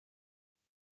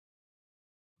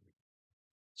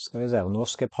Skal vi se, nå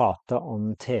skal jeg prate om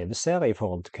tv-serie i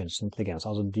forhold til kunstig intelligens,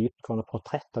 altså dyptgående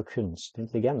portrett av kunstig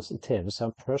intelligens i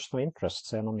tv-serien Personal Interest,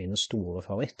 som er en av mine store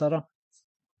favoritter da.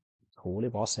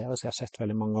 Utrolig bra serie, så jeg har sett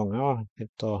veldig mange ganger, og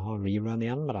begynt å ha rerun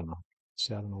igjen med denne.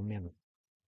 Ser den om igjen.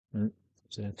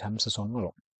 Så det er 5 sesonger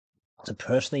da. Altså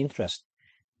Personal Interest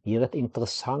gir et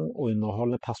interessant og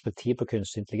underholdende perspektiv på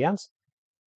kunstig intelligens,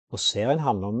 og serien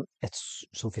handler om et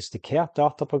sofistikert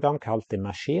dataprogram kalt en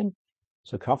maskin,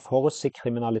 så kan forutse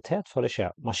kriminalitet før det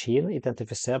skjer. Maskinen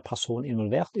identifiserer personen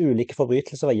involvert i ulike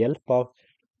forbrytelser ved hjelp av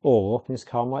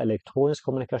overvåkningskamera, elektronisk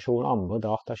kommunikasjon og andre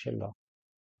datakilder.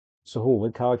 Så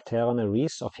hovedkarakterene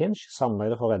Reese og Finch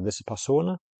samarbeider for å redde disse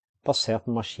personene, basert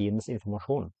på maskinens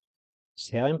informasjon.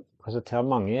 Serien presenterer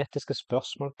mange etiske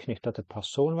spørsmål knyttet til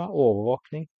personvern,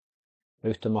 overvåkning,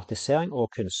 automatisering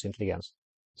og kunstig intelligens.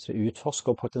 Så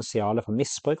utforsker potensialet for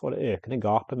misbruk og det økende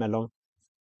gapet mellom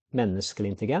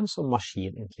menneskelig intelligens og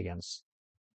maskinintelligens.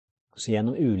 Så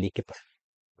gjennom ulike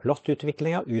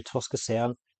plottutviklinger utforsker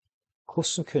serien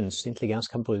hvordan kunstig intelligens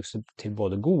kan brukes til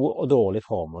både gode og dårlige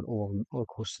formål, og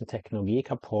hvordan teknologi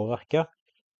kan påvirke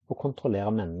og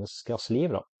kontrollere menneskers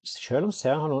liv. Selv om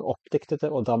serien har noen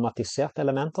oppdiktede og dramatiserte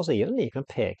elementer, så gir den likevel en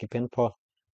pekepinn på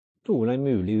noen av de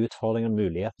mulige utfordringer og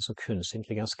muligheter som kunstig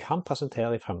intelligens kan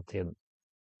presentere i fremtiden.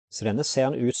 Så denne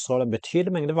serien utstråler en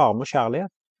betydelig mengde varme og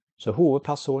kjærlighet, så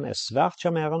hovedpersonen er svært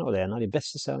charmerende, og det er en av de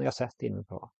beste seriene jeg har sett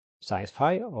innenfor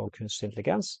sci-fi og kunstig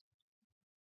intelligens.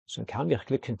 Så den kan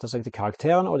virkelig knytte seg til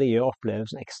karakteren, og det gjør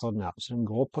opplevelsen ekstraordinær. Så den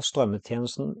går på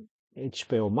strømmetjenesten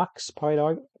HBO Max på i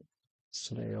dag,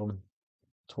 så det er jo en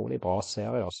utrolig bra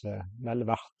serie, så det er vel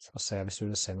verdt å se hvis du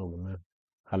vil se noe med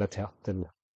relatert til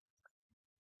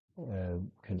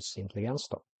kunstig intelligens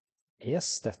da.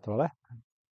 Yes, dette var det.